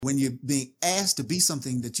When you're being asked to be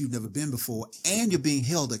something that you've never been before, and you're being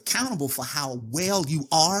held accountable for how well you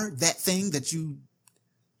are that thing that you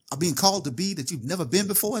are being called to be that you've never been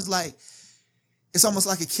before, it's almost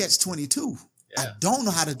like a catch-22. Yeah. I don't know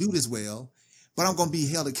how to do this well, but I'm going to be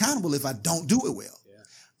held accountable if I don't do it well.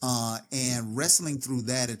 Yeah. And wrestling through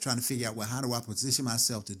that and trying to figure out, well, how do I position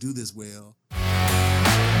myself to do this well?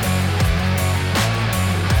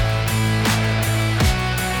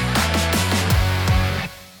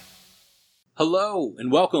 Hello,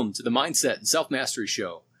 and welcome to the Mindset and Self-Mastery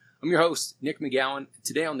Show. I'm your host, Nick McGowan.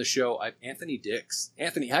 Today on the show, I have Anthony Dix.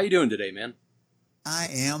 Anthony, how you doing today, man? I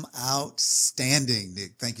am outstanding,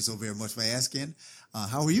 Nick. Thank you so very much for asking.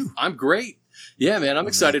 How are you? I'm great. Yeah, man, I'm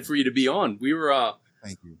excited for you to be on.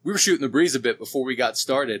 Thank you. We were shooting the breeze a bit before we got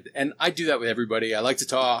started, and I do that with everybody. I like to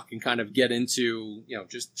talk and kind of get into,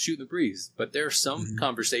 just shooting the breeze. But there are some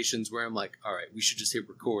conversations where I'm like, all right, we should just hit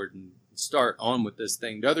record and start on with this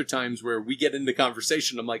thing. The other times where we get into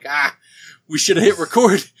conversation, I'm like, we should have hit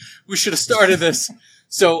record. We should have started this.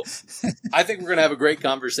 So I think we're going to have a great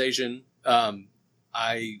conversation. Why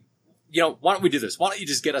don't we do this? Why don't you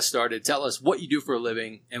just get us started? Tell us what you do for a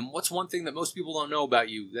living and what's one thing that most people don't know about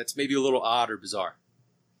you that's maybe a little odd or bizarre.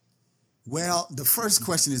 Well, the first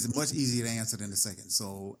question is much easier to answer than the second.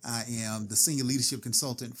 So I am the senior leadership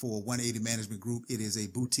consultant for 180 Management Group. It is a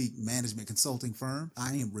boutique management consulting firm.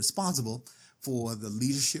 I am responsible for the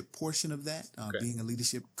leadership portion of that, being a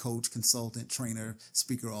leadership coach, consultant, trainer,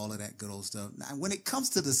 speaker, all of that good old stuff. Now, when it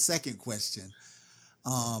comes to the second question,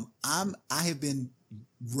 I have been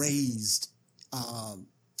raised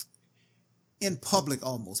in public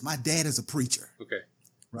almost. My dad is a preacher. Okay.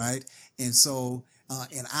 Right. And so,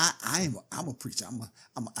 and I'm a preacher.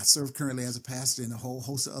 I serve currently as a pastor and a whole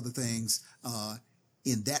host of other things,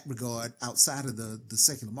 in that regard outside of the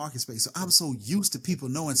secular market space. So I'm so used to people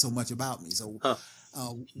knowing so much about me. So,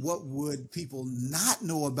 what would people not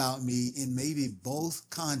know about me in maybe both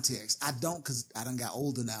contexts? I don't, cause I done got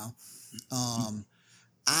older now.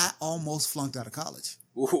 I almost flunked out of college.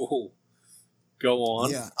 Ooh, go on.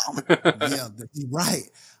 Yeah. Right.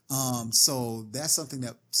 So that's something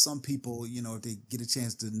that some people, if they get a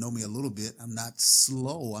chance to know me a little bit, I'm not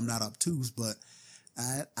slow, I'm not obtuse, but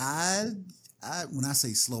I when I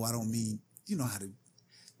say slow, I don't mean,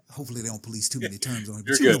 hopefully they don't police too many terms on it,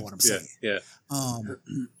 but you know what I'm saying. Yeah. I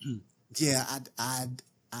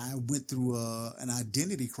went through an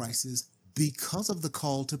identity crisis because of the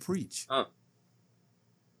call to preach. Huh.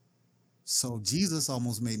 So Jesus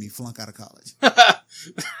almost made me flunk out of college.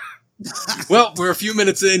 Well, we're a few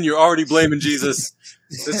minutes in. You're already blaming Jesus.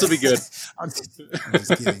 This will be good. I'm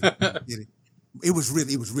just kidding. It was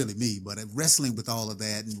really me, but wrestling with all of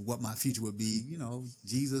that and what my future would be,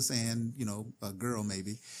 Jesus and, a girl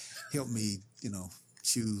maybe helped me,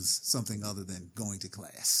 choose something other than going to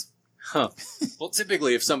class. Huh. Well,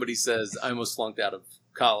 typically if somebody says I almost flunked out of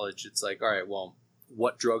college, it's like, all right, well,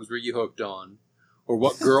 what drugs were you hooked on? Or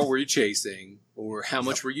what girl were you chasing? Or how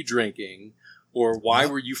much were you drinking? Or why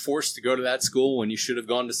were you forced to go to that school when you should have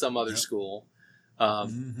gone to some other school?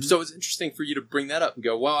 So it's interesting for you to bring that up and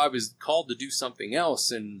go, well, I was called to do something else.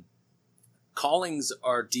 And callings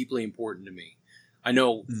are deeply important to me. I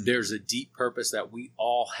know there's a deep purpose that we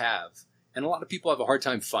all have. And a lot of people have a hard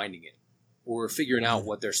time finding it or figuring out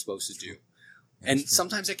what they're supposed to do. And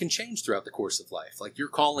sometimes it can change throughout the course of life. Like your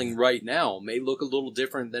calling right now may look a little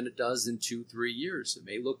different than it does in 2-3 years. It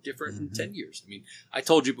may look different in 10 years. I mean, I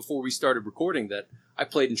told you before we started recording that I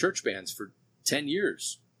played in church bands for 10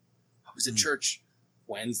 years. I was in church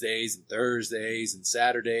Wednesdays and Thursdays and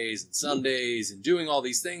Saturdays and Sundays and doing all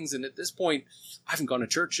these things. And at this point, I haven't gone to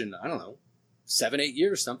church in, 7-8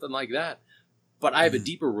 years, something like that. But I have a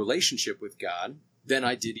deeper relationship with God than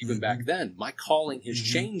I did even back then. My calling has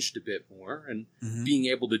changed a bit more and being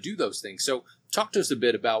able to do those things. So talk to us a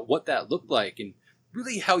bit about what that looked like and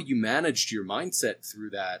really how you managed your mindset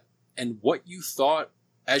through that and what you thought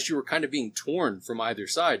as you were kind of being torn from either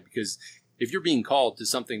side. Because if you're being called to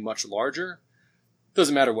something much larger, it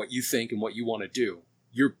doesn't matter what you think and what you want to do.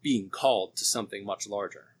 You're being called to something much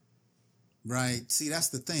larger. Right. See, that's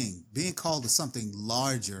the thing. Being called to something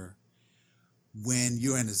larger when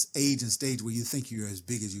you're in this age and stage where you think you're as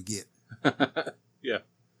big as you get. Yeah.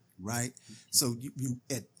 Right. So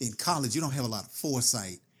in college, you don't have a lot of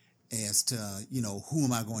foresight as to, who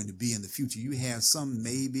am I going to be in the future? You have some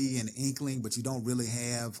maybe an inkling, but you don't really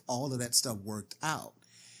have all of that stuff worked out.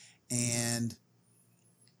 And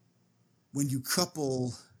when you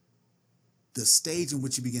couple the stage in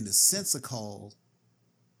which you begin to sense a call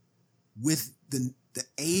with the the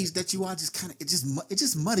age that you are just kind of, it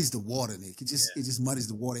just muddies the water, Nick. It just muddies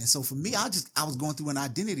the water. And so for me, I was going through an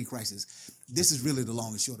identity crisis. This is really the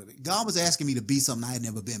long and short of it. God was asking me to be something I had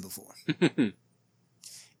never been before.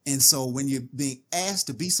 And so when you're being asked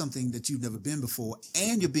to be something that you've never been before,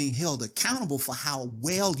 and you're being held accountable for how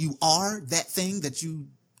well you are that thing that you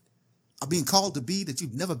are being called to be that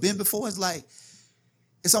you've never been before,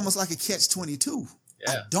 it's almost like a catch-22.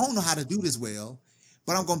 Yeah. I don't know how to do this well,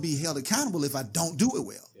 but I'm going to be held accountable if I don't do it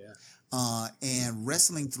well. Yeah. And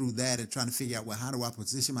wrestling through that and trying to figure out, well, how do I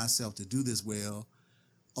position myself to do this well?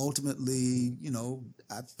 Ultimately,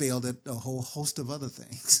 I failed at a whole host of other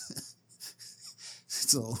things.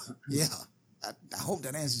 So, yeah, I hope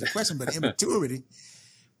that answers your question. But immaturity,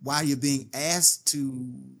 while you're being asked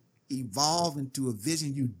to evolve into a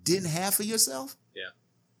vision you didn't have for yourself,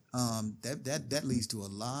 that leads to a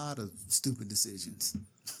lot of stupid decisions.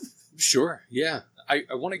 Sure, yeah. I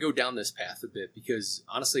want to go down this path a bit because,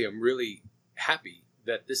 honestly, I'm really happy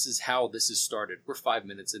that this is how this has started. We're 5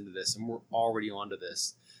 minutes into this, and we're already onto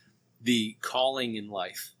this. The calling in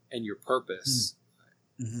life and your purpose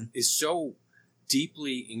is so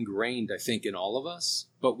deeply ingrained, I think, in all of us,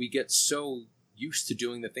 but we get so used to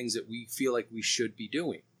doing the things that we feel like we should be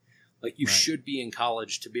doing. Like you should be in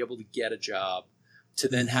college to be able to get a job, to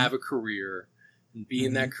then have a career and be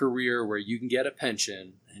in that career where you can get a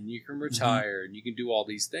pension and you can retire and you can do all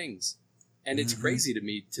these things. And it's crazy to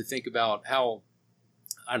me to think about how,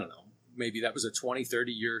 I don't know, maybe that was a 20,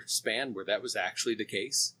 30 year span where that was actually the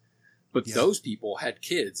case. But those people had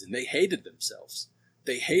kids and they hated themselves.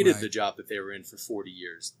 They hated the job that they were in for 40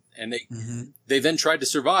 years. And they then tried to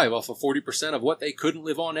survive off of 40% of what they couldn't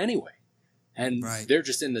live on anyway. And they're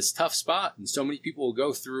just in this tough spot. And so many people will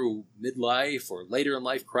go through midlife or later in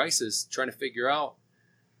life crisis trying to figure out,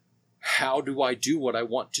 how do I do what I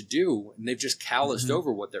want to do? And they've just calloused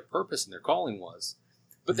over what their purpose and their calling was.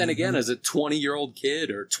 But then again, as a 20-year-old kid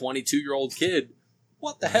or 22-year-old kid,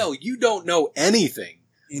 what the hell? You don't know anything.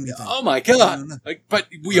 Oh my God. But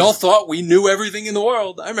we all thought we knew everything in the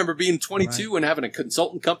world. I remember being 22 and having a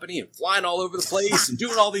consultant company and flying all over the place and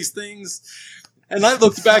doing all these things. And I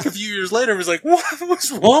looked back a few years later and was like,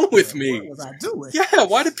 what's wrong with me? What was I doing? Yeah,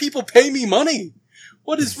 why do people pay me money?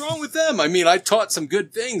 What is wrong with them? I mean, I taught some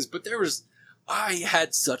good things, but I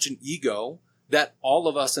had such an ego that all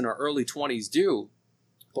of us in our early 20s do.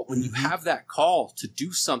 But when you have that call to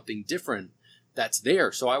do something different, that's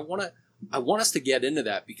there. So I want us to get into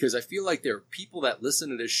that because I feel like there are people that listen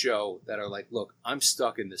to this show that are like, look, I'm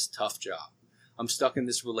stuck in this tough job. I'm stuck in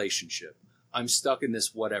this relationship. I'm stuck in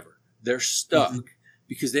this whatever. They're stuck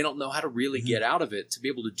because they don't know how to really get out of it to be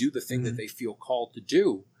able to do the thing that they feel called to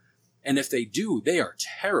do. And if they do, they are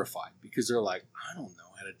terrified because they're like, I don't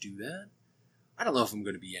know how to do that. I don't know if I'm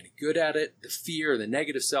going to be any good at it. The fear, the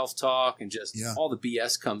negative self-talk, and just all the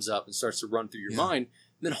BS comes up and starts to run through your mind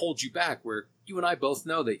and then holds you back, where you and I both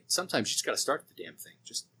know that sometimes you just got to start the damn thing.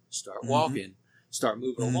 Just start walking, start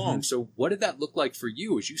moving along. So what did that look like for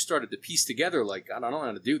you as you started to piece together, like, I don't know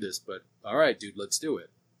how to do this, but all right, dude, let's do it?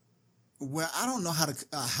 Well, I don't know how to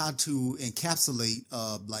encapsulate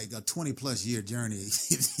like a 20+ year journey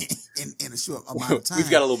in a short amount of time.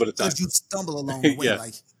 We've got a little bit of time. Because you stumble along the way,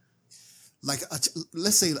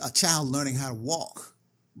 let's say a child learning how to walk,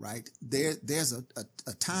 right? There's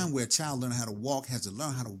a time where a child learning how to walk has to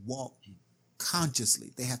learn how to walk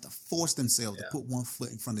consciously. They have to force themselves to put one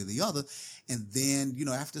foot in front of the other, and then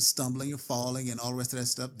after stumbling and falling and all the rest of that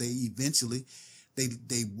stuff, they eventually.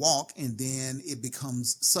 They walk, and then it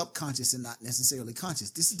becomes subconscious and not necessarily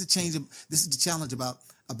conscious. This is the challenge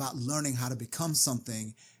about learning how to become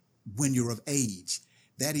something when you're of age.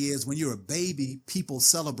 That is, when you're a baby, people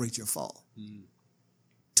celebrate your fall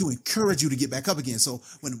to encourage you to get back up again. So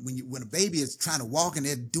when a baby is trying to walk and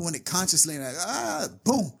they're doing it consciously, and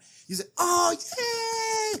boom, you say, oh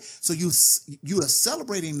yeah. So you are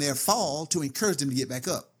celebrating their fall to encourage them to get back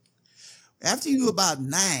up. After you're about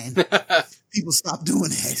 9, people stop doing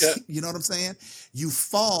that. Yeah. You know what I'm saying? You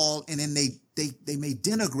fall, and then they may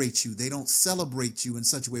denigrate you. They don't celebrate you in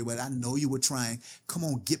such a way where I know you were trying. Come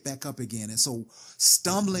on, get back up again. And so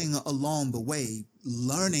stumbling along the way,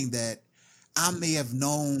 learning that I may have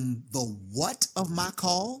known the what of my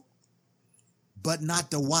call, but not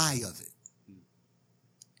the why of it.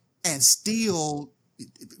 And still,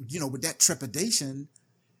 with that trepidation,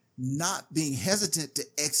 not being hesitant to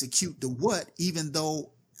execute the what, even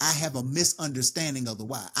though I have a misunderstanding of the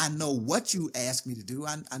why. I know what you asked me to do.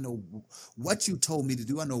 I know what you told me to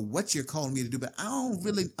do. I know what you're calling me to do, but I don't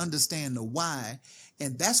really understand the why.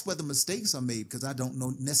 And that's where the mistakes are made, because I don't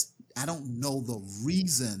know the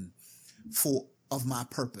reason for of my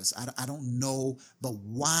purpose. I don't know the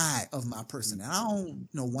why of my person. And I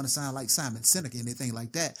don't want to sound like Simon Sinek or anything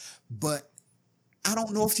like that, but I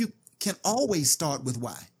don't know if you can always start with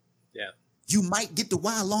why. Yeah. You might get the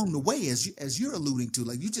why along the way, as you're alluding to.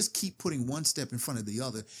 Like, you just keep putting one step in front of the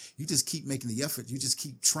other. You just keep making the effort. You just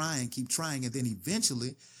keep trying, and then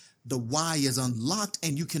eventually the why is unlocked,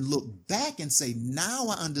 and you can look back and say, now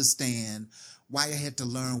I understand why I had to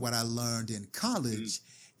learn what I learned in college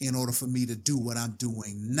in order for me to do what I'm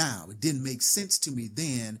doing now. It didn't make sense to me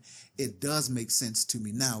then. It does make sense to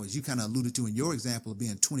me now. As you kind of alluded to in your example of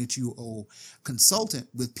being a 22-year-old consultant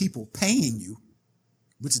with people paying you,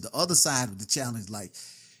 which is the other side of the challenge. Like,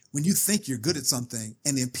 when you think you're good at something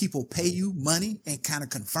and then people pay you money and kind of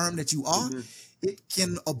confirm that you are, it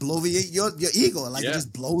can obliterate your ego. Like, it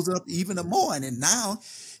just blows up even more. And then now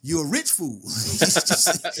you're a rich fool.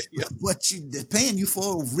 What they're paying you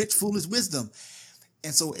for, rich, foolish wisdom.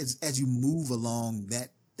 And so as you move along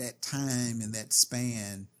that time and that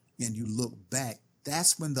span and you look back,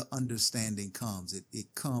 that's when the understanding comes.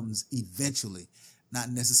 It comes eventually, not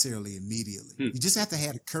necessarily immediately. You just have to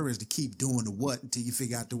have the courage to keep doing the what until you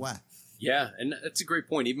figure out the why. Yeah, and that's a great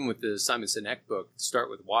point. Even with the Simon Sinek book, Start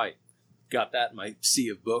With Why. Got that in my sea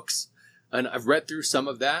of books. And I've read through some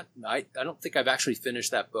of that. I don't think I've actually finished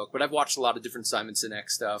that book, but I've watched a lot of different Simon Sinek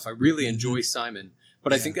stuff. I really enjoy Simon.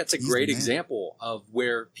 But I think that's a great example of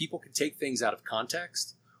where people can take things out of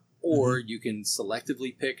context, or you can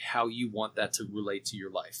selectively pick how you want that to relate to your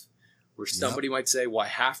life. Where somebody might say, well, I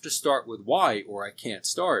have to start with why, or I can't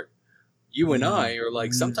start. You and I are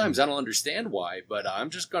like, sometimes I don't understand why, but I'm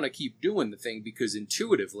just going to keep doing the thing because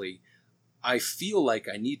intuitively I feel like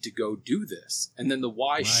I need to go do this. And then the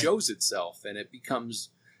why shows itself, and it becomes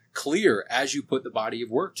clear as you put the body of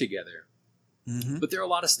work together. But there are a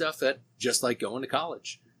lot of stuff that, just like going to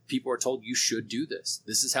college, people are told you should do this.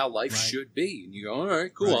 This is how life should be. And you go, all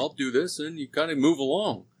right, cool, I'll do this. And you kind of move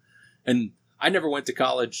along. And I never went to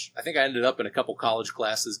college. I think I ended up in a couple college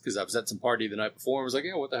classes because I was at some party the night before and was like,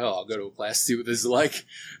 yeah, what the hell? I'll go to a class, see what this is like.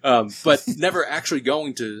 But never actually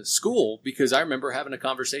going to school, because I remember having a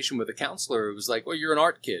conversation with a counselor who was like, well, you're an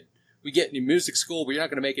art kid. We get you in music school, but you're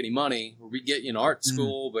not going to make any money. Or we get you in art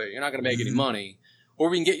school, but you're not going to make any money. Or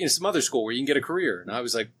we can get you in some other school where you can get a career. And I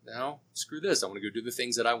was like, no, screw this. I want to go do the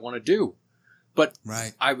things that I want to do. But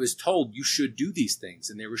I was told you should do these things.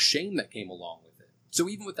 And there was shame that came along with it. So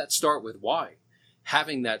even with that start with why,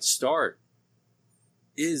 having that start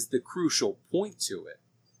is the crucial point to it.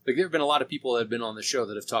 Like, there have been a lot of people that have been on the show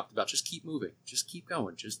that have talked about just keep moving, just keep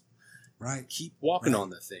going, just keep walking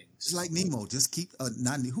on the things. Just like Nemo, just keep,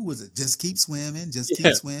 who was it? Just keep swimming, just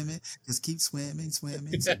keep swimming, just keep swimming.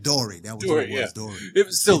 Dory, that was Dory, what it was, Dory. It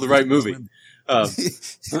was still the right movie. I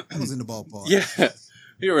was in the ballpark. Yeah,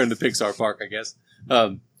 you were in the Pixar park, I guess.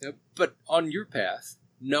 But on your path,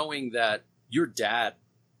 knowing that your dad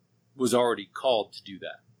was already called to do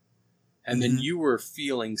that, and then you were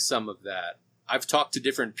feeling some of that. I've talked to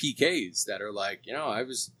different PKs that are like, I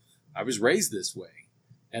was raised this way.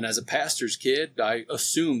 And as a pastor's kid, I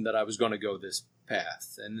assumed that I was going to go this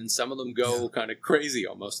path. And then some of them go kind of crazy,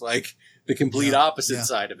 almost like the complete opposite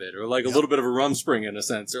side of it, or like a little bit of a rumspring in a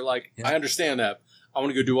sense. They're like, I understand that. I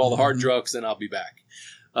want to go do all the hard drugs, and I'll be back.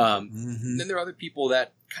 And then there are other people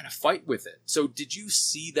that kind of fight with it. So did you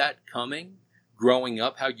see that coming growing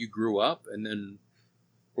up, how you grew up, and then,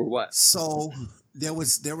 or what? So there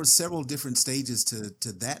were several different stages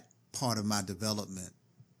to that part of my development.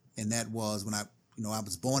 And that was when I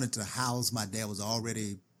was born into a house. My dad was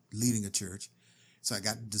already leading a church. So I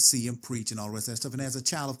got to see him preach and all the rest of that stuff. And as a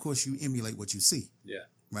child, of course, you emulate what you see. Yeah.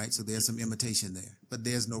 Right? So there's some imitation there. But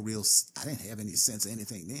there's no real, I didn't have any sense of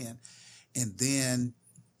anything then. And then,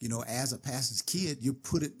 as a pastor's kid, you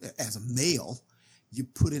put it, as a male, you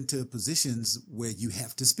put into positions where you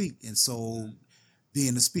have to speak. And so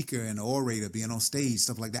being a speaker and an orator, being on stage,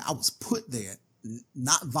 stuff like that, I was put there,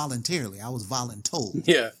 not voluntarily. I was voluntold.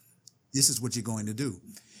 Yeah. This is what you're going to do.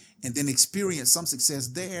 And then experience some success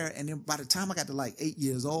there. And then by the time I got to like 8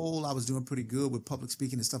 years old, I was doing pretty good with public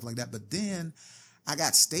speaking and stuff like that. But then I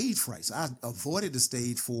got stage fright. So I avoided the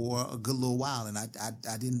stage for a good little while. And I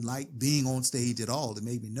didn't like being on stage at all. It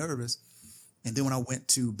made me nervous. And then when I went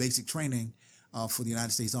to basic training for the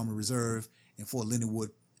United States Army Reserve in Fort Leonard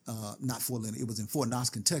Wood, not Fort Leonard, it was in Fort Knox,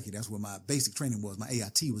 Kentucky. That's where my basic training was. My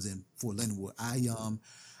AIT was in Fort Leonard Wood.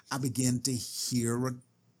 I began to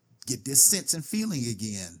get this sense and feeling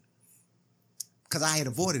again, because I had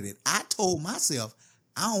avoided it. I told myself,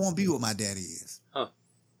 I don't want to be what my daddy is.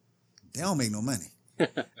 They don't make no money. I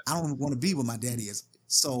don't want to be what my daddy is.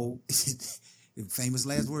 So, famous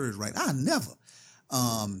last words, right? I never.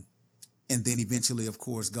 And then eventually, of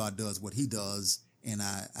course, God does what he does. And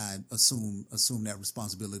I assume that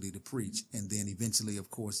responsibility to preach. And then eventually, of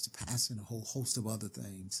course, to pastor and a whole host of other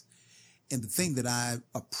things. And the thing that I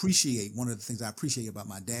appreciate, one of the things I appreciate about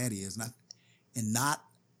my daddy is not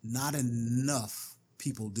enough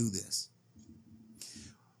people do this.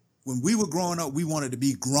 When we were growing up, we wanted to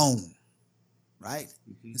be grown, right?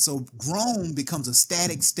 Mm-hmm. And so grown becomes a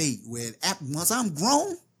static state where once I'm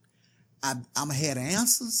grown, I'm ahead of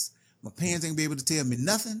answers. My parents ain't gonna be able to tell me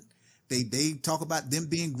nothing. They talk about them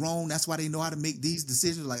being grown. That's why they know how to make these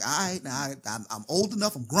decisions. Like, all right, now I'm old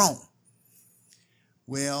enough. I'm grown.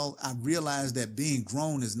 Well, I realized that being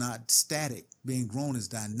grown is not static. Being grown is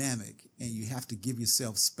dynamic, and you have to give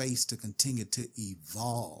yourself space to continue to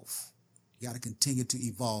evolve. You got to continue to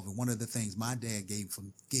evolve. And one of the things my dad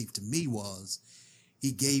gave to me was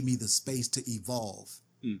he gave me the space to evolve,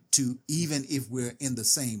 to, even if we're in the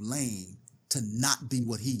same lane, to not be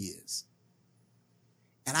what he is.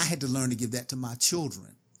 And I had to learn to give that to my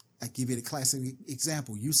children. I give you a classic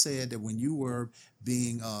example. You said that when you were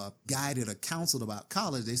being guided or counseled about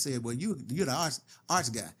college, they said, well, you're the arts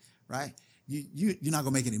guy, right? You're not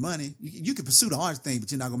going to make any money. You can pursue the arts thing,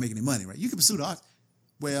 but you're not going to make any money, right? You can pursue the arts.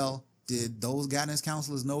 Well, did those guidance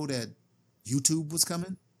counselors know that YouTube was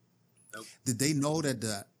coming? Nope. Did they know that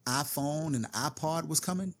the iPhone and the iPod was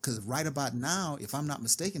coming? Because right about now, if I'm not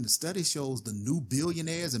mistaken, the study shows the new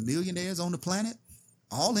billionaires and millionaires on the planet,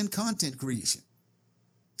 all in content creation.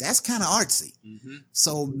 That's kind of artsy. Mm-hmm.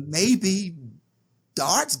 So maybe the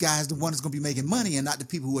arts guy is the one that's going to be making money and not the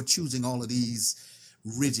people who are choosing all of these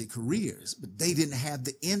rigid careers. But they didn't have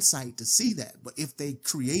the insight to see that. But if they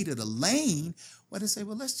created a lane where they say,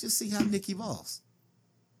 well, let's just see how Nick evolves.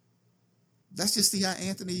 Let's just see how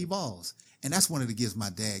Anthony evolves. And that's one of the gifts my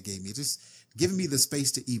dad gave me, just giving me the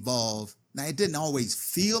space to evolve. Now, it didn't always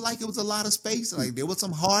feel like it was a lot of space. Like there were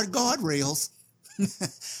some hard guardrails.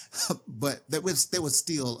 But there was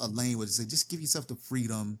still a lane where they say, just give yourself the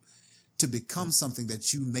freedom to become something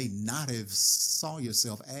that you may not have saw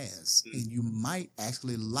yourself as, and you might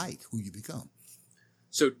actually like who you become.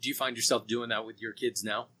 So do you find yourself doing that with your kids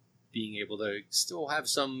now? Being able to still have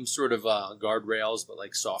some sort of guardrails, but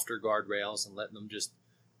like softer guardrails, and letting them just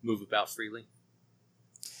move about freely?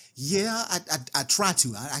 Yeah, I try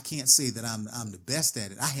to. I can't say that I'm the best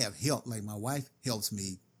at it. I have help. Like my wife helps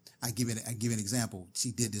me. I give an example.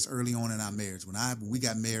 She did this early on in our marriage. When we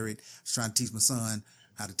got married, I was trying to teach my son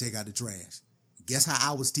how to take out the trash. Guess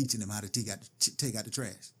how I was teaching him how to take out the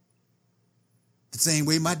trash? The same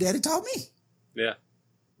way my daddy taught me. Yeah.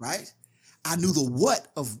 Right? I knew the what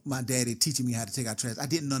of my daddy teaching me how to take out trash. I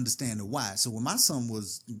didn't understand the why. So when my son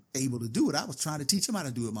was able to do it, I was trying to teach him how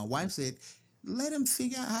to do it. My wife said, let him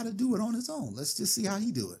figure out how to do it on his own. Let's just see how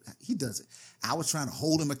he do it. He does it. I was trying to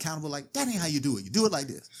hold him accountable like, that ain't how you do it. You do it like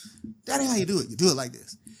this. That ain't how you do it. You do it like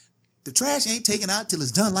this. The trash ain't taken out till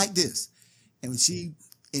it's done like this. And when she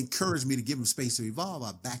encouraged me to give him space to evolve,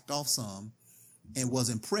 I backed off some and was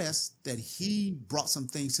impressed that he brought some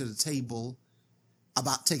things to the table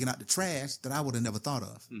about taking out the trash that I would have never thought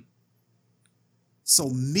of. So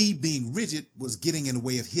me being rigid was getting in the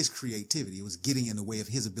way of his creativity. It was getting in the way of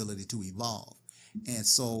his ability to evolve. And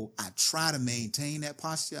so I try to maintain that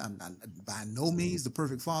posture. I'm not, by no means the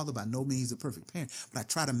perfect father, by no means the perfect parent, but I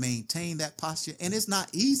try to maintain that posture. And it's not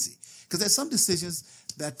easy because there's some decisions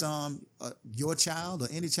that your child or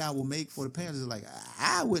any child will make for the parents. Is like,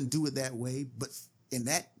 I wouldn't do it that way. But in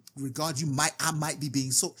that regard, I might be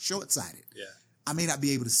being so short-sighted. Yeah. I may not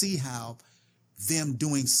be able to see how them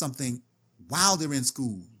doing something while they're in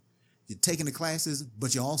school. You're taking the classes,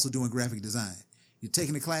 but you're also doing graphic design. You're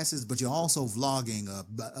taking the classes, but you're also vlogging,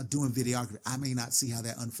 doing videography. I may not see how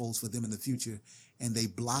that unfolds for them in the future, and they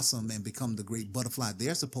blossom and become the great butterfly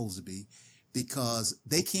they're supposed to be, because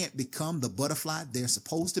they can't become the butterfly they're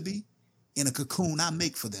supposed to be in a cocoon I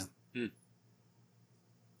make for them.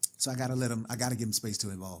 So I got to give them space to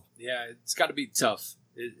evolve. Yeah, it's got to be tough.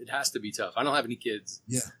 It has to be tough. I don't have any kids.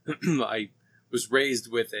 Yeah. I was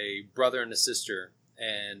raised with a brother and a sister,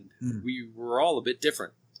 and we were all a bit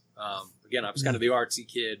different. Again, I was kind of the artsy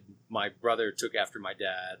kid. My brother took after my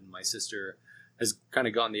dad, and my sister has kind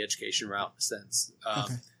of gone the education route in a sense.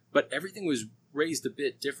 But everything was raised a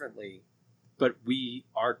bit differently. But we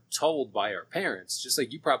are told by our parents, just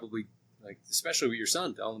like you probably, like especially with your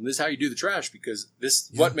son, tell him this is how you do the trash because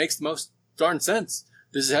this is what makes the most darn sense.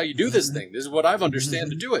 This is how you do this thing. This is what I've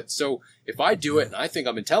understand to do it. So if I do it and I think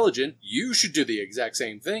I'm intelligent, you should do the exact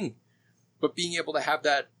same thing. But being able to have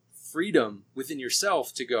that freedom within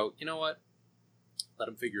yourself to go, you know what? Let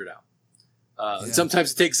them figure it out. And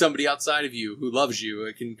sometimes it takes somebody outside of you who loves you.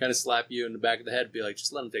 It can kind of slap you in the back of the head and be like,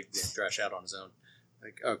 just let him take the damn trash out on his own.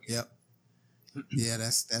 Like, okay. Yep. Yeah,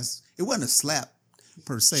 that's it wasn't a slap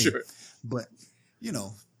per se, Sure. but you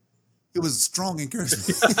know, it was strong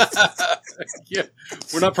encouragement. Yeah,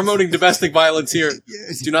 we're not promoting domestic violence here.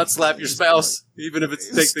 Yeah, Do not slap your it's spouse, even if it's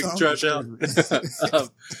It was take the strong trash out.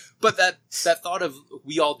 encouragement. But that thought of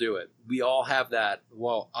we all do it. We all have that.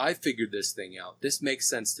 Well, I figured this thing out. This makes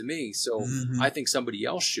sense to me, so Mhm. I think somebody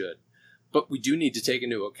else should. But we do need to take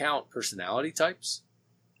into account personality types,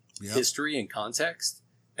 Yep. history and context,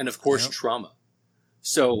 and of course Yep. trauma.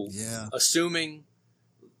 So, Yeah. assuming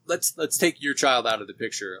let's take your child out of the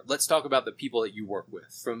picture. Let's talk about the people that you work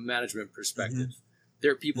with from a management perspective.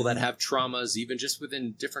 There are people that Mhm. have traumas even just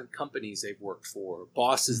within different companies they've worked for,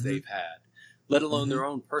 bosses Mhm. they've had, let alone Mhm. their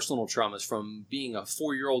own personal traumas from being a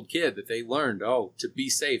 4-year-old kid that they learned, oh, to be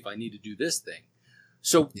safe, I need to do this thing.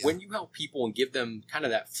 So Yeah. when you help people and give them kind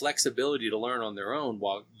of that flexibility to learn on their own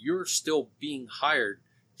while you're still being hired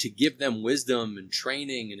to give them wisdom and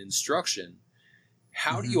training and instruction,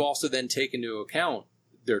 how do Mhm. you also then take into account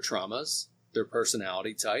their traumas, their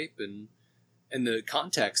personality type, and the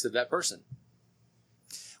context of that person?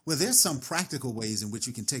 Well, there's some practical ways in which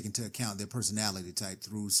you can take into account their personality type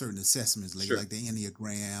through certain assessments, Sure. like the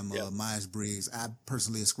Enneagram, Yeah. Myers-Briggs. I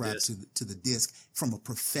personally ascribe Yes. to the DISC from a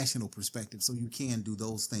professional perspective, so you can do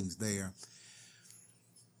those things there.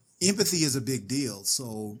 Empathy is a big deal,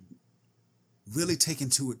 so really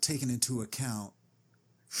taking into account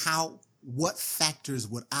what factors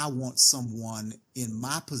would I want someone in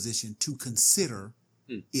my position to consider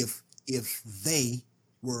Hmm. if they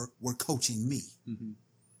were coaching me. Mm-hmm.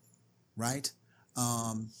 Right?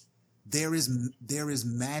 There is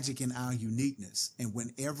magic in our uniqueness, and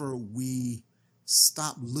whenever we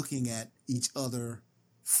stop looking at each other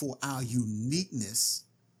for our uniqueness,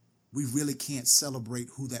 we really can't celebrate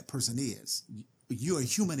who that person is. You're a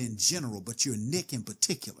human in general, but you're Nick in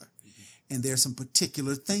particular, and there's some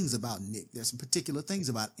particular things about Nick. There's some particular things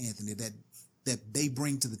about Anthony that they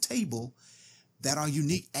bring to the table that are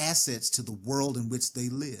unique assets to the world in which they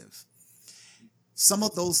live. Some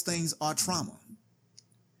of those things are trauma.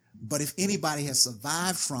 But if anybody has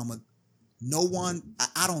survived trauma,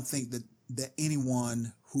 I don't think that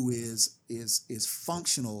anyone who is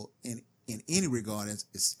functional in any regard as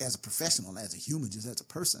a professional, as a human, just as a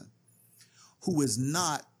person, who has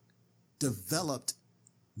not developed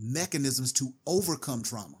mechanisms to overcome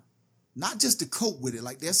trauma. Not just to cope with it.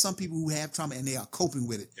 Like there's some people who have trauma and they are coping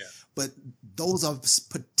with it. Yeah. But those are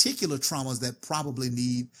particular traumas that probably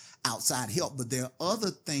need outside help. But there are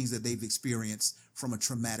other things that they've experienced from a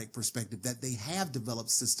traumatic perspective that they have developed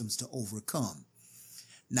systems to overcome.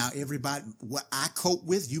 Now, everybody, what I cope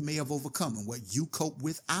with, you may have overcome. And what you cope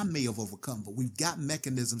with, I may have overcome. But we've got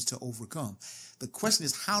mechanisms to overcome. The question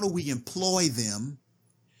is, how do we employ them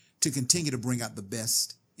to continue to bring out the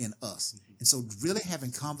best in us? Mm-hmm. And so really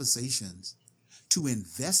having conversations to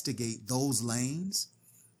investigate those lanes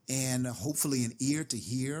and hopefully an ear to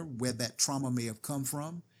hear where that trauma may have come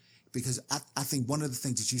from. Because I think one of the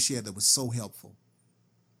things that you shared that was so helpful,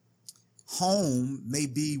 home may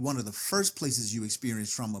be one of the first places you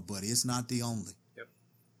experience trauma, but it's not the only. Yep.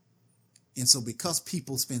 And so because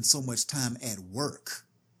people spend so much time at work,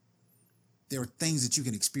 there are things that you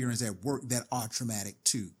can experience at work that are traumatic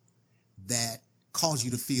too, that cause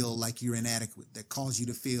you to feel like you're inadequate, that cause you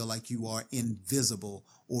to feel like you are invisible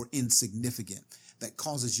or insignificant, that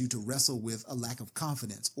causes you to wrestle with a lack of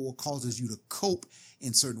confidence or causes you to cope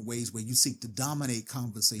in certain ways where you seek to dominate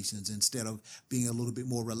conversations instead of being a little bit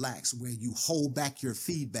more relaxed, where you hold back your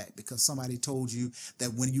feedback because somebody told you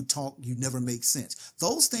that when you talk, you never make sense.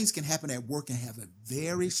 Those things can happen at work and have a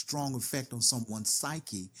very strong effect on someone's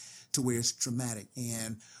psyche to where it's traumatic.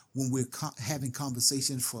 And when we're having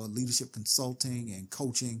conversations for leadership consulting and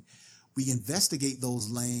coaching, we investigate those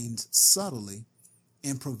lanes subtly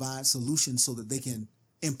and provide solutions so that they can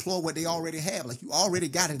employ what they already have. Like you already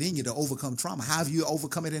got it in you to overcome trauma. How have you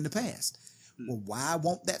overcome it in the past? Well, why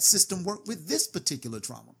won't that system work with this particular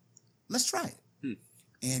trauma? Let's try it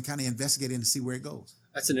and kind of investigate it and see where it goes.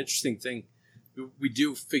 That's an interesting thing. We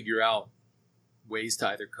do figure out ways to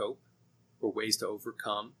either cope or ways to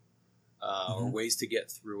overcome or ways to get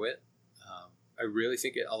through it. I really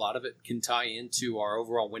think a lot of it can tie into our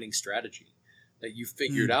overall winning strategy that you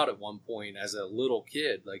figured out at one point as a little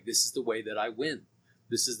kid. Like, this is the way that I win.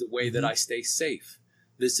 This is the way that I stay safe.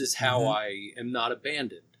 This is how I am not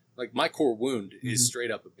abandoned. Like, my core wound is straight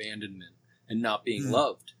up abandonment and not being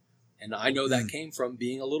loved. And I know that came from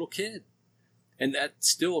being a little kid. And that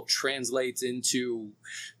still translates into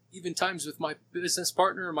even times with my business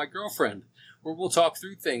partner or my girlfriend, where we'll talk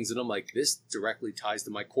through things and I'm like, this directly ties to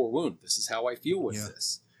my core wound. This is how I feel with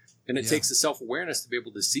this. And it takes the self-awareness to be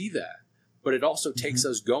able to see that. But it also takes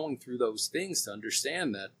us going through those things to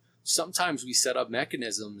understand that sometimes we set up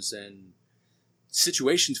mechanisms and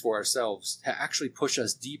situations for ourselves to actually push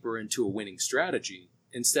us deeper into a winning strategy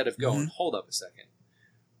instead of going, hold up a second.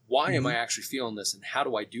 Why am I actually feeling this, and how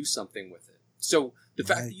do I do something with it? So the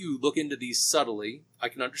fact that you look into these subtly, I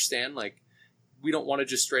can understand, like, we don't want to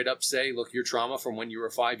just straight up say, look, your trauma from when you were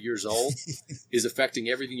 5 years old is affecting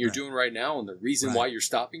everything you're doing right now. And the reason why you're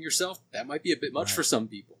stopping yourself, that might be a bit much for some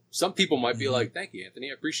people. Some people might be like, thank you, Anthony.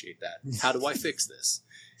 I appreciate that. How do I fix this?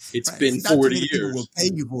 It's been 40 years. People will pay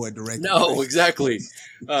you for it directly. No, exactly.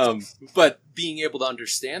 But being able to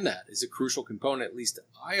understand that is a crucial component. At least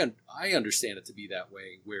I understand it to be that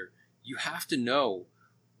way, where you have to know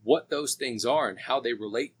what those things are and how they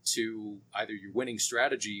relate to either your winning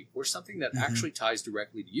strategy or something that actually ties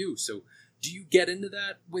directly to you. So do you get into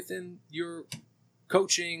that within your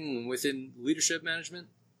coaching, within leadership management?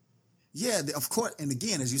 Yeah, of course. And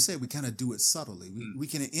again, as you said, we kind of do it subtly. We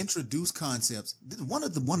can introduce concepts. One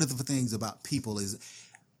of the things about people is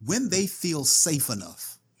when they feel safe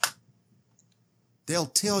enough, they'll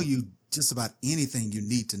tell you just about anything you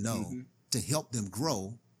need to know to help them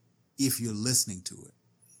grow if you're listening to it.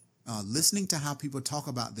 Listening to how people talk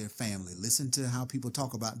about their family, listen to how people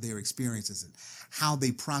talk about their experiences and how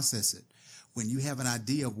they process it. When you have an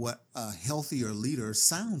idea of what a healthier leader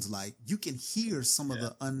sounds like, you can hear some of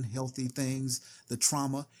the unhealthy things, the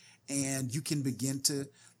trauma, and you can begin to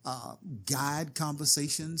guide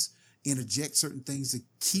conversations, interject certain things to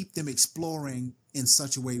keep them exploring in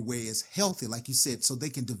such a way where it's healthy, like you said, so they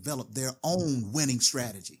can develop their own winning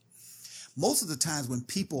strategy. Most of the times when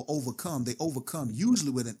people they overcome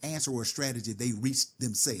usually with an answer or a strategy they reach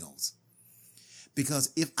themselves.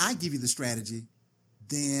 Because if I give you the strategy,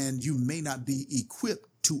 then you may not be equipped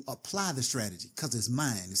to apply the strategy because it's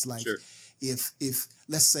mine. It's like if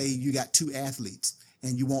let's say you got two athletes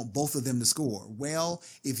and you want both of them to score. Well,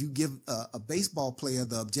 if you give a baseball player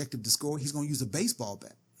the objective to score, he's going to use a baseball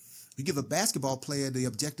bat. You give a basketball player the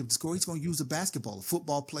objective to score, he's going to use a basketball. A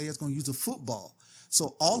football player is going to use a football.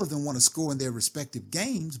 So all of them want to score in their respective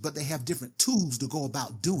games, but they have different tools to go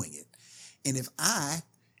about doing it. And if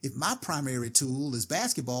my primary tool is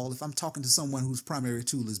basketball, if I'm talking to someone whose primary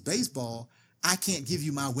tool is baseball, I can't give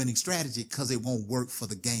you my winning strategy because it won't work for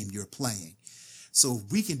the game you're playing. So if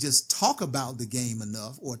we can just talk about the game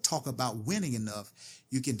enough or talk about winning enough,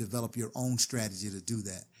 you can develop your own strategy to do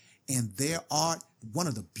that. And one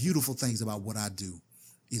of the beautiful things about what I do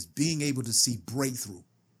is being able to see breakthrough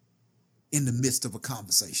in the midst of a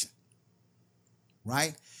conversation,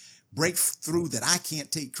 right? Breakthrough that I can't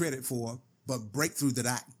take credit for, but breakthrough that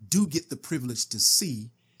I do get the privilege to see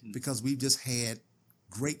because we've just had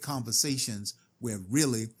great conversations where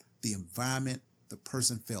really the environment, the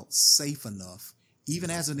person felt safe enough, even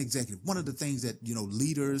as an executive. One of the things that,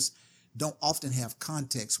 leaders don't often have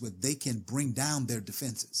context where they can bring down their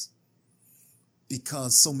defenses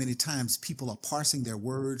because so many times people are parsing their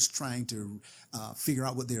words, trying to figure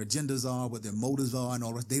out what their agendas are, what their motives are, and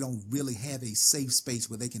all that. They don't really have a safe space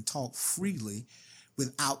where they can talk freely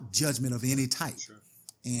without judgment of any type. Sure.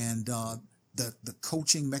 And the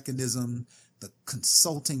coaching mechanism, the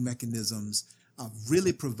consulting mechanisms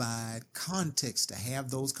really provide context to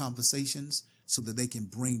have those conversations so that they can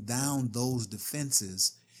bring down those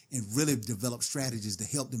defenses and really develop strategies to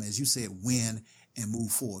help them, as you said, win and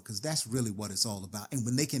move forward, because that's really what it's all about. And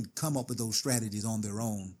when they can come up with those strategies on their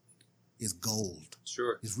own, it's gold.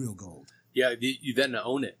 Sure. It's real gold. Yeah, you then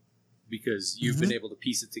own it because you've been able to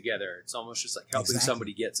piece it together. It's almost just like helping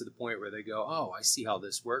somebody get to the point where they go, oh, I see how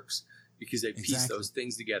this works, because they piece those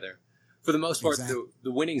things together. For the most part,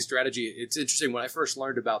 the winning strategy, it's interesting. When I first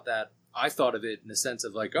learned about that, I thought of it in the sense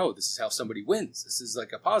of like, oh, this is how somebody wins. This is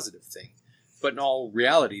like a positive thing. But in all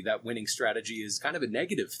reality, that winning strategy is kind of a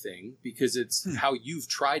negative thing because it's how you've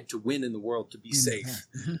tried to win in the world to be safe,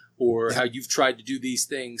 or how you've tried to do these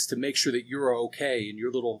things to make sure that you're okay in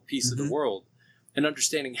your little piece of the world, and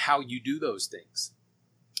understanding how you do those things.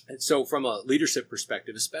 And so from a leadership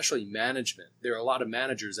perspective, especially management, there are a lot of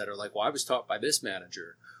managers that are like, well, I was taught by this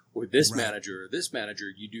manager or this manager or this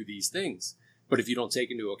manager, you do these things. But if you don't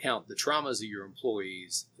take into account the traumas of your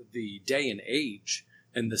employees, the day and age,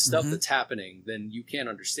 and the stuff that's happening, then you can't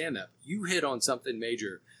understand that. You hit on something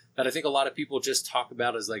major that I think a lot of people just talk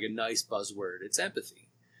about as like a nice buzzword. It's empathy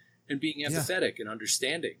and being empathetic and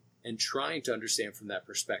understanding and trying to understand from that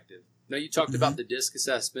perspective. Now, you talked about the DISC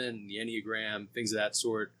assessment and the Enneagram, things of that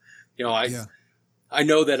sort. You know, I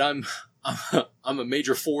know that I'm a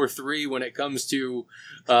major 4-3 when it comes to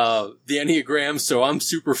the Enneagram, so I'm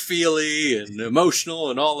super feely and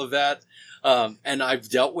emotional and all of that. And I've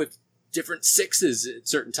dealt with different sixes at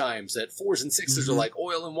certain times, that fours and sixes are like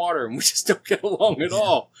oil and water and we just don't get along at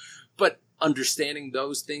all. But understanding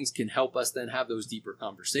those things can help us then have those deeper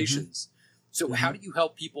conversations. So how do you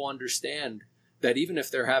help people understand that even if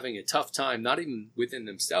they're having a tough time, not even within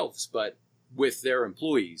themselves, but with their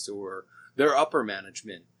employees or their upper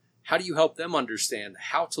management, how do you help them understand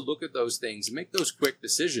how to look at those things and make those quick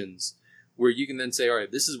decisions where you can then say, all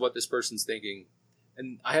right, this is what this person's thinking,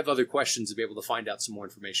 and I have other questions to be able to find out some more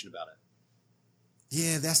information about it.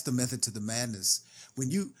 Yeah, that's the method to the madness. When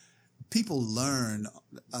people learn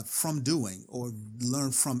from doing or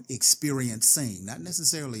learn from experiencing, not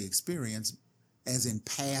necessarily experience as in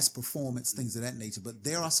past performance, things of that nature, but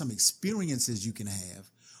there are some experiences you can have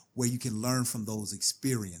where you can learn from those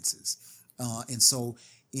experiences. And so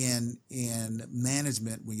in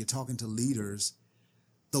management, when you're talking to leaders,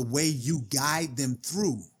 the way you guide them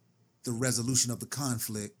through the resolution of the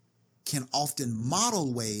conflict can often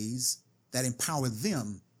model ways that empower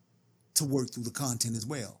them to work through the content as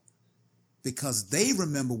well. Because they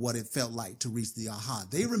remember what it felt like to reach the aha.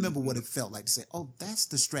 They remember what it felt like to say, oh, that's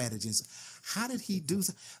the strategies. How did he do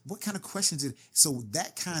that? What kind of questions did... So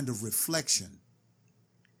that kind of reflection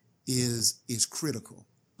is critical.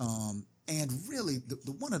 And really,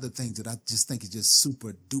 one of the things that I just think is just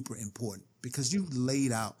super duper important, because you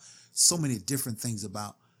laid out so many different things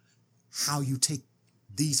about how you take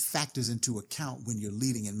these factors into account when you're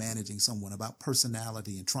leading and managing someone, about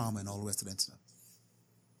personality and trauma and all the rest of that stuff.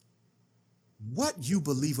 What you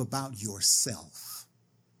believe about yourself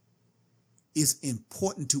is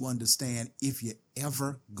important to understand if you're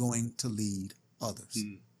ever going to lead others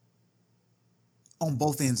on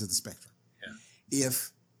both ends of the spectrum. Yeah.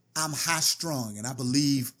 If I'm high strung and I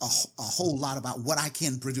believe a whole lot about what I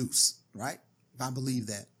can produce, right? If I believe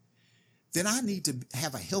that, then I need to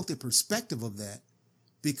have a healthy perspective of that,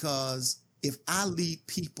 because if I lead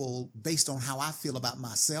people based on how I feel about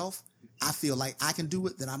myself, I feel like I can do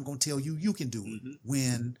it, then I'm going to tell you, you can do it.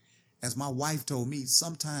 When, as my wife told me,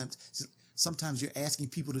 sometimes you're asking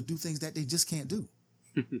people to do things that they just can't do.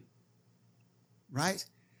 Right?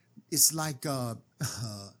 It's like,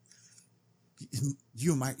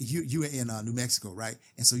 you are in New Mexico, right?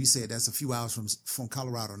 And so you said that's a few hours from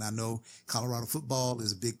Colorado. And I know Colorado football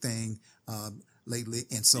is a big thing lately.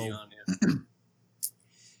 And so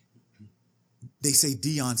they say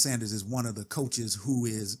Deion Sanders is one of the coaches who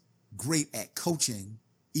is great at coaching,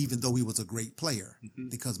 even though he was a great player,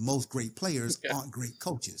 because most great players aren't great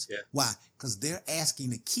coaches. Yeah. Why? Because they're asking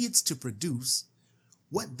the kids to produce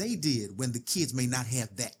what they did when the kids may not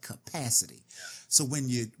have that capacity. Yeah. So when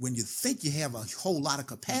you think you have a whole lot of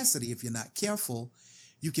capacity, if you're not careful,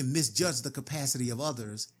 you can misjudge the capacity of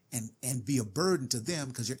others and be a burden to them,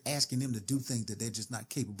 because you're asking them to do things that they're just not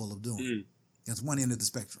capable of doing. That's one end of the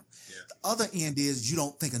spectrum. Yeah. The other end is you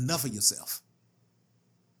don't think enough of yourself.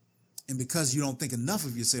 And because you don't think enough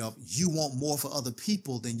of yourself, you want more for other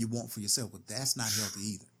people than you want for yourself. But that's not healthy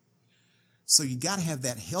either. So you got to have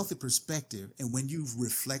that healthy perspective. And when you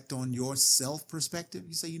reflect on your self perspective,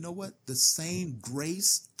 you say, you know what? The same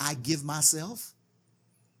grace I give myself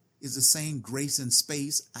is the same grace and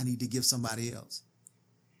space I need to give somebody else.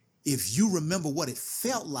 If you remember what it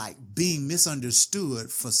felt like being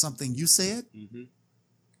misunderstood for something you said,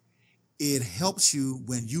 it helps you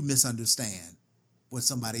when you misunderstand what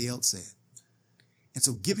somebody else said. And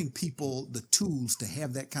so giving people the tools to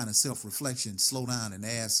have that kind of self-reflection, slow down and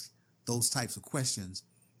ask those types of questions,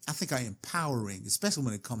 I think are empowering, especially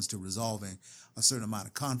when it comes to resolving a certain amount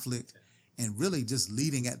of conflict and really just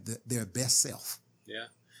leading at their best self. Yeah,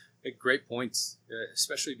 great points,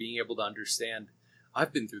 especially being able to understand,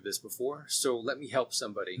 I've been through this before, so let me help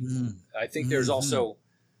somebody. I think there's also,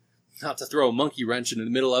 not to throw a monkey wrench in the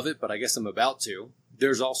middle of it, but I guess I'm about to.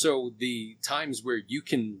 There's also the times where you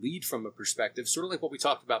can lead from a perspective, sort of like what we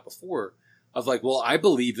talked about before, of like, well, I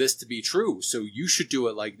believe this to be true, so you should do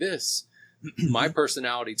it like this. My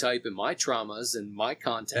personality type and my traumas and my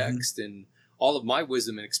context and all of my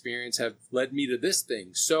wisdom and experience have led me to this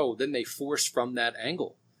thing. So then they force from that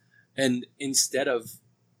angle. And instead of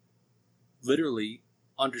literally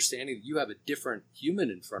understanding that you have a different human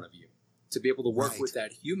in front of you, to be able to work with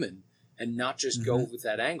that human and not just go with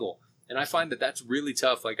that angle. And I find that that's really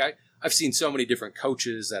tough. Like I've seen so many different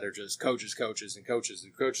coaches that are just coaches and coach. It's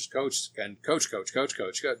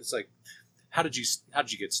like, how did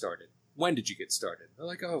you get started? When did you get started? They're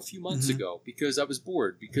like, a few months ago, because I was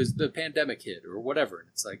bored, because the pandemic hit or whatever. And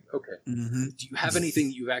it's like, okay, do you have anything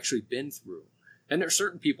that you've actually been through? And there are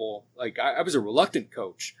certain people, like I was a reluctant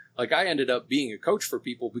coach. Like I ended up being a coach for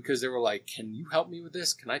people because they were like, can you help me with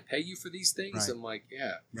this? Can I pay you for these things? Right. I'm like,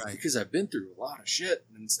 yeah, Right. because I've been through a lot of shit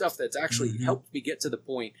and stuff that's actually Mhm. helped me get to the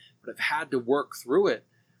point, but I've had to work through it.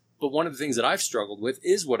 But one of the things that I've struggled with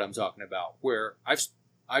is what I'm talking about, where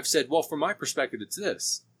I've said, well, from my perspective, it's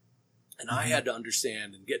this. And I had to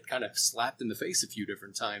understand and get kind of slapped in the face a few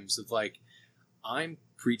different times of like, I'm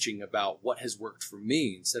preaching about what has worked for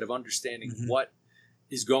me instead of understanding Mhm. what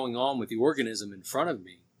is going on with the organism in front of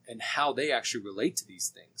me and how they actually relate to these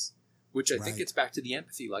things, which I think Right. gets back to the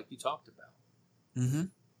empathy like you talked about.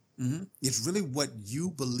 It's really what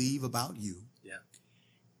you believe about you. Yeah.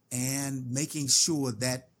 And making sure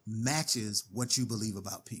that matches what you believe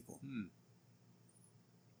about people.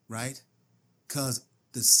 Right? Because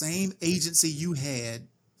the same agency you had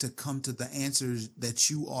to come to the answers that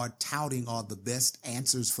you are touting are the best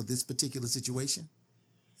answers for this particular situation,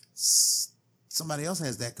 somebody else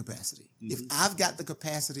has that capacity. Mhm. If I've got the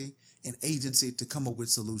capacity and agency to come up with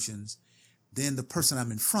solutions, then the person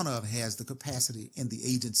I'm in front of has the capacity and the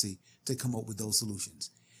agency to come up with those solutions.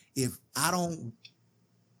 If I don't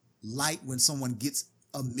like when someone gets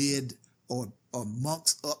amid or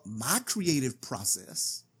amongst up my creative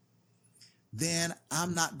process, then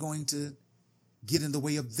I'm not going to get in the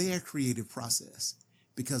way of their creative process.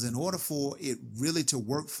 Because in order for it really to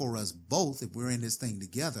work for us both, if we're in this thing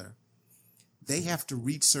together, they have to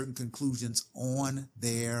reach certain conclusions on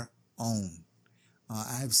their own.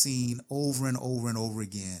 I've seen over and over and over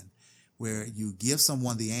again where you give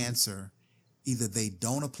someone the answer, either they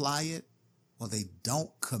don't apply it or they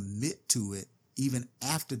don't commit to it even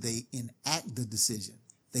after they enact the decision.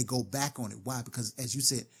 They go back on it. Why? Because as you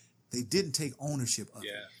said, they didn't take ownership of it.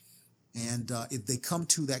 And if they come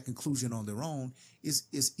to that conclusion on their own,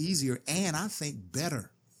 it's easier and I think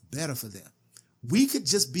better for them. We could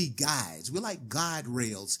just be guides. We're like guide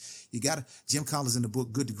rails. Jim Collins in the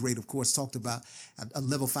book, Good to Great, of course, talked about a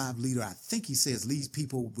level 5 leader. I think he says leads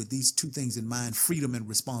people with these two things in mind, freedom and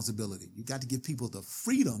responsibility. You got to give people the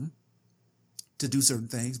freedom to do certain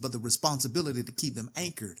things, but the responsibility to keep them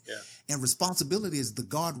anchored. Yeah. And responsibility is the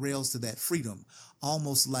guardrails to that freedom.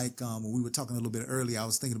 Almost like when we were talking a little bit earlier, I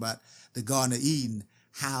was thinking about the Garden of Eden,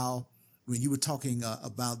 how when you were talking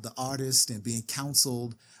about the artist and being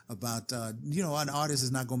counseled about, an artist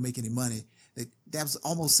is not going to make any money. That was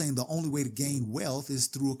almost saying the only way to gain wealth is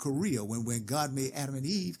through a career. When God made Adam and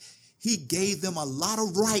Eve, he gave them a lot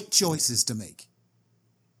of right choices to make.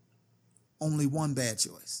 Only one bad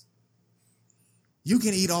choice. You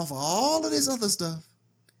can eat off of all of this other stuff.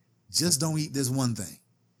 Just don't eat this one thing.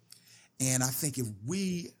 And I think if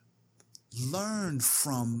we learned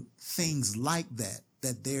from things like that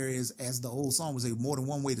there is, as the old song would say, more than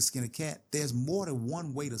one way to skin a cat. There's more than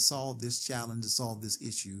one way to solve this challenge, to solve this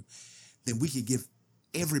issue. Then we could give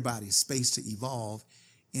everybody space to evolve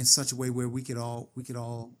in such a way where we could all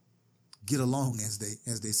get along, as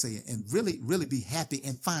they say, and really be happy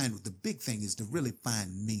and find. The big thing is to really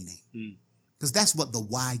find meaning. Because that's what the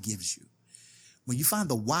why gives you. When you find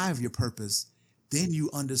the why of your purpose, then you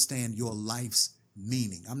understand your life's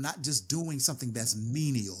meaning. I'm not just doing something that's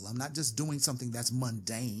menial. I'm not just doing something that's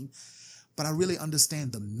mundane, but I really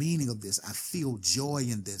understand the meaning of this. I feel joy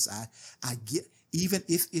in this. I get, even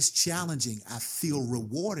if it's challenging, I feel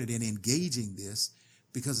rewarded in engaging this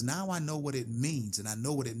because now I know what it means. And I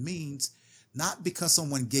know what it means, not because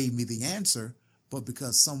someone gave me the answer, but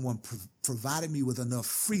because someone provided me with enough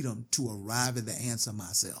freedom to arrive at the answer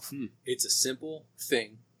myself. It's a simple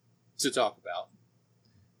thing to talk about.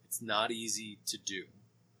 It's not easy to do.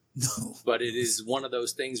 No. But it is one of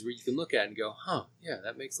those things where you can look at it and go, yeah,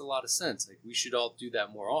 that makes a lot of sense. Like, we should all do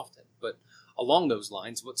that more often. But along those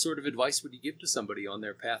lines, what sort of advice would you give to somebody on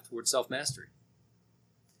their path towards self-mastery?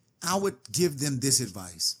 I would give them this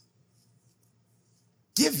advice.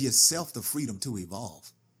 Give yourself the freedom to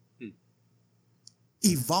evolve.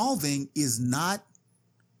 Evolving is not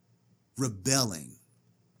rebelling.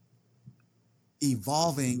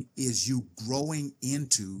 Evolving is you growing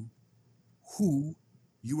into who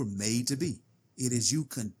you were made to be. It is you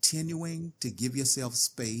continuing to give yourself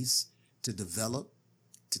space to develop,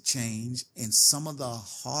 to change. And some of the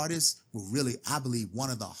hardest, I believe one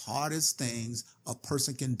of the hardest things a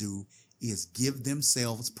person can do is give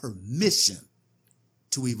themselves permission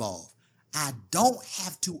to evolve. I don't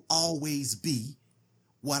have to always be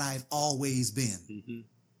what I've always been.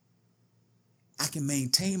 I can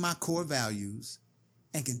maintain my core values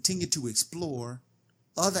and continue to explore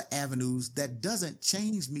other avenues that doesn't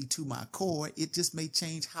change me to my core. It just may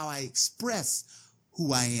change how I express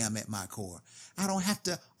who I am at my core. I don't have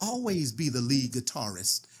to always be the lead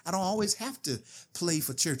guitarist. I don't always have to play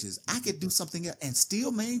for churches. I could do something else and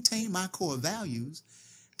still maintain my core values.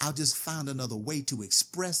 I'll just find another way to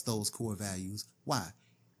express those core values. Why?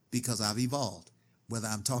 Because I've evolved. Whether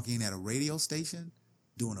I'm talking at a radio station,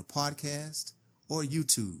 doing a podcast, or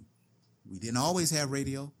YouTube. We didn't always have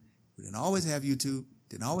radio. We didn't always have YouTube.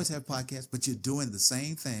 Didn't always have podcasts. But you're doing the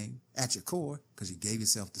same thing at your core because you gave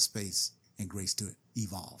yourself the space and grace to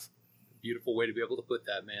evolve. Beautiful way to be able to put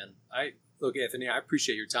that, man. Look, Anthony, I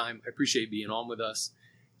appreciate your time. I appreciate being on with us,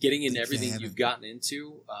 getting into everything you've gotten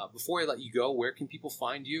into. Before I let you go, where can people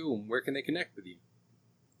find you and where can they connect with you?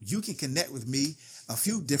 You can connect with me a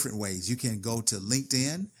few different ways. You can go to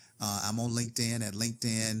LinkedIn. I'm on LinkedIn at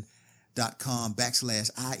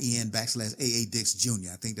linkedin.com/IN/AA Dix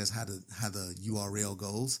Jr. I think that's how the URL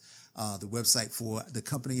goes. The website for the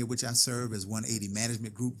company in which I serve is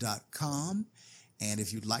 180managementgroup.com. And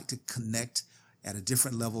if you'd like to connect at a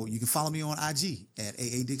different level, you can follow me on IG at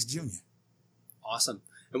AA Dix Jr. Awesome.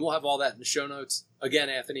 And we'll have all that in the show notes. Again,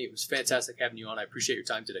 Anthony, it was fantastic having you on. I appreciate your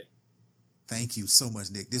time today. Thank you so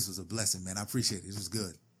much, Nick. This was a blessing, man. I appreciate it. This was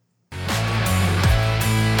good.